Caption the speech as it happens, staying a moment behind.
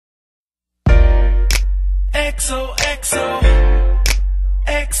EXO EXO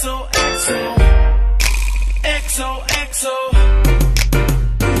EXO EXO EXO EXO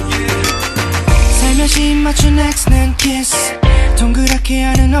살며시 맞춘 X는 kiss 동그랗게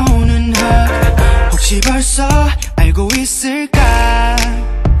하는 오는 hug 혹시 벌써 알고 있을까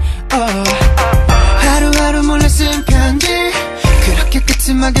하루하루 몰래 쓴 편지 그렇게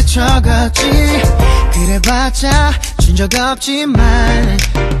끄트막에 적었지 그래봤자 준 적 없지만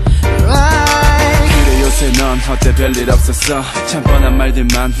그래 요새 넌 어때 별일 없었어 참 뻔한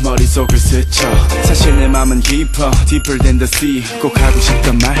말들만 머릿속을 스쳐 사실 내 맘은 깊어 deeper than the sea 꼭 하고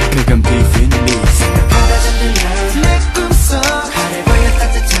싶던 말 그건 비밀리 생각하다 잠든 내 꿈속 하늘 벌려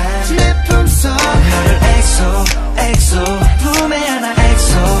따뜻한 내 품속 너를 EXO EXO 품에 안아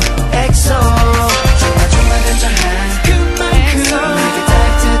EXO EXO 조마조마 단정한 그만큼 내게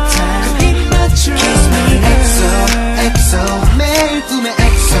따뜻한 그 입 맞춤 Kiss me EXO EXO 매일 꿈에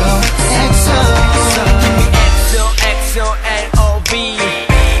EXO EXO Give me EXO EXO L-O-V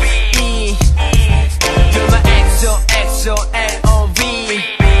E You're my EXO EXO L-O-V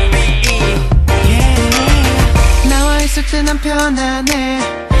yeah. 나와 있을 때 난 편안해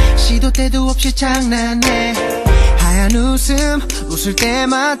시도 때도 없이 장난해 하얀 웃음 웃을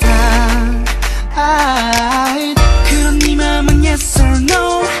때마다 그런 네 맘은 yes or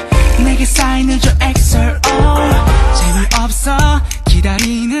no 내게 사인을 줘 XRO 재미없어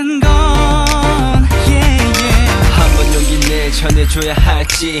기다리는 건 yeah, yeah. 한번 용기 내 전해줘야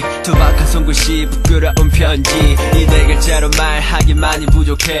할지 투박한 손글씨 부끄러운 편지 이 네 글자로 말하기만이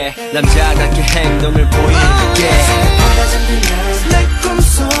부족해 남자답게 행동을 보일게 내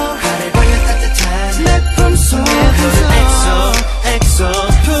꿈속 하늘 벌려 따뜻한 내 품속 EXO EXO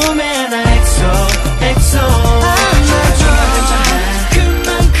품에 안아 EXO EXO 조마조마 단정한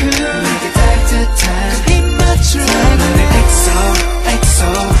그만큼 내게 따뜻한 입 맞춤 내 EXO EXO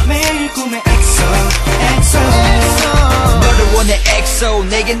매일 꿈에 EXO EXO 너를 원해 EXO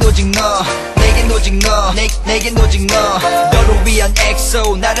내겐 오직 너 내겐 오직 너 내겐 오직 너 너를 위한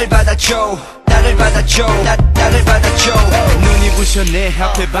EXO 나를 받아줘 나를 받아줘 나를 받아줘 눈이 부셔 내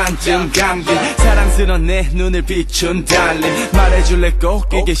앞에 반쯤 감긴 사랑스런 내 눈을 비춘 달림 말해줄래 꼭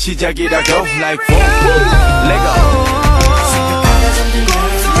이게 시작이라고 Like boom Let go 생각하다 잠든 내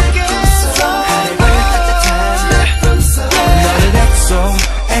꿈속 하늘 벌려 따뜻한 내 품속 너를 EXO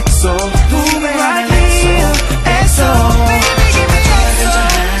EXO 품에 안아 EXO EXO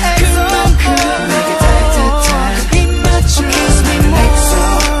그만큼 내게 따뜻한 입 맞춤 Kiss me EXO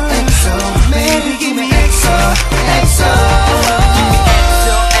EXO 매일 give me EXO EXO Give me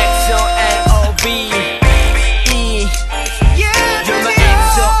EXO EXO L-O-V E You're my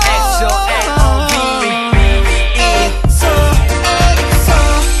EXO EXO L-O-V EXO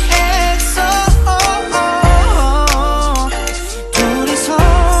EXO EXO 둘이서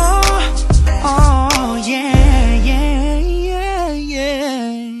yeah yeah yeah yeah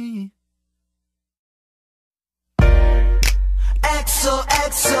EXO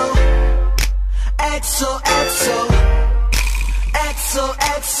EXO EXO EXO EXO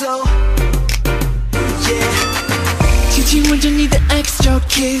EXO yeah 轻轻吻着你的 extra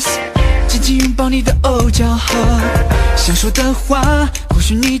kiss 紧紧拥抱你的 O 角后想说的话或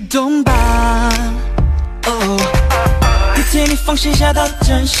许你懂吧一天你放心下到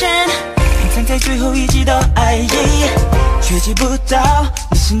真心隐藏在最后一集的爱意却记不到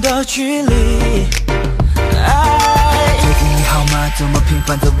你心的距离最近你好吗？这么频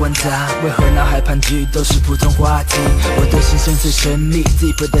繁的问他，为何脑海盘踞都是普通话题？我的心深邃神秘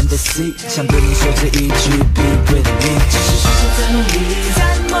 ，deeper than the sea， 想对你说这一句 ，Be with me。只是时间在努力，在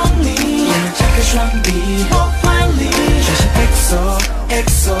梦里，我们张开双臂，我怀里，全是 EXO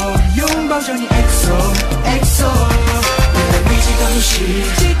EXO， 拥抱着你 EXO EXO， 为了你激动呼吸，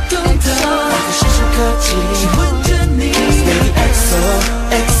激动的，爱会随时可及，只吻着你 ，Baby EXO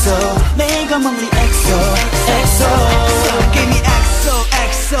EXO， 每个梦里 EXO EXO，Give me EXO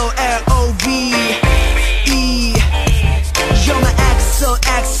EXO L-O-V E，You're my EXO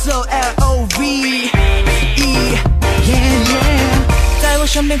EXO L-O-V E，Yeah yeah， 在我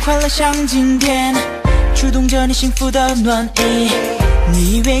身边快乐像经典，触动着你幸福的暖意，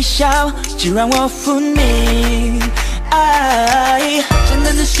你微笑只让我昏迷。爱简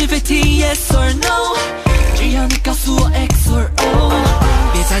单的是非题 Yes or No， 只要你告诉我 X or O，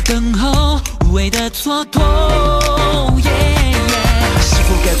 别再等候无谓的蹉跎。Yeah yeah， 是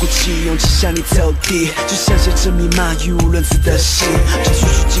否该鼓起勇气向你走递？就像写着密码语无伦次的信，这区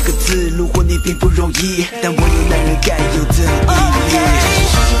区几个字，路过你并不容易，但我有男人该有的毅力。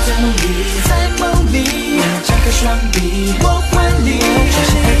时间在努力，在梦里，我们张开双臂，我怀里，全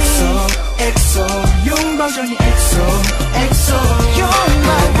是 EXO EXO， 拥抱着你 EXO EXO， 拥抱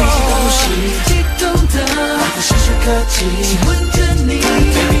我，激动的。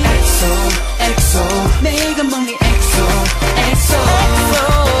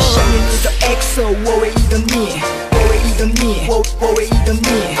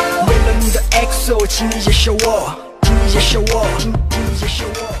请你接受我，请你接受我。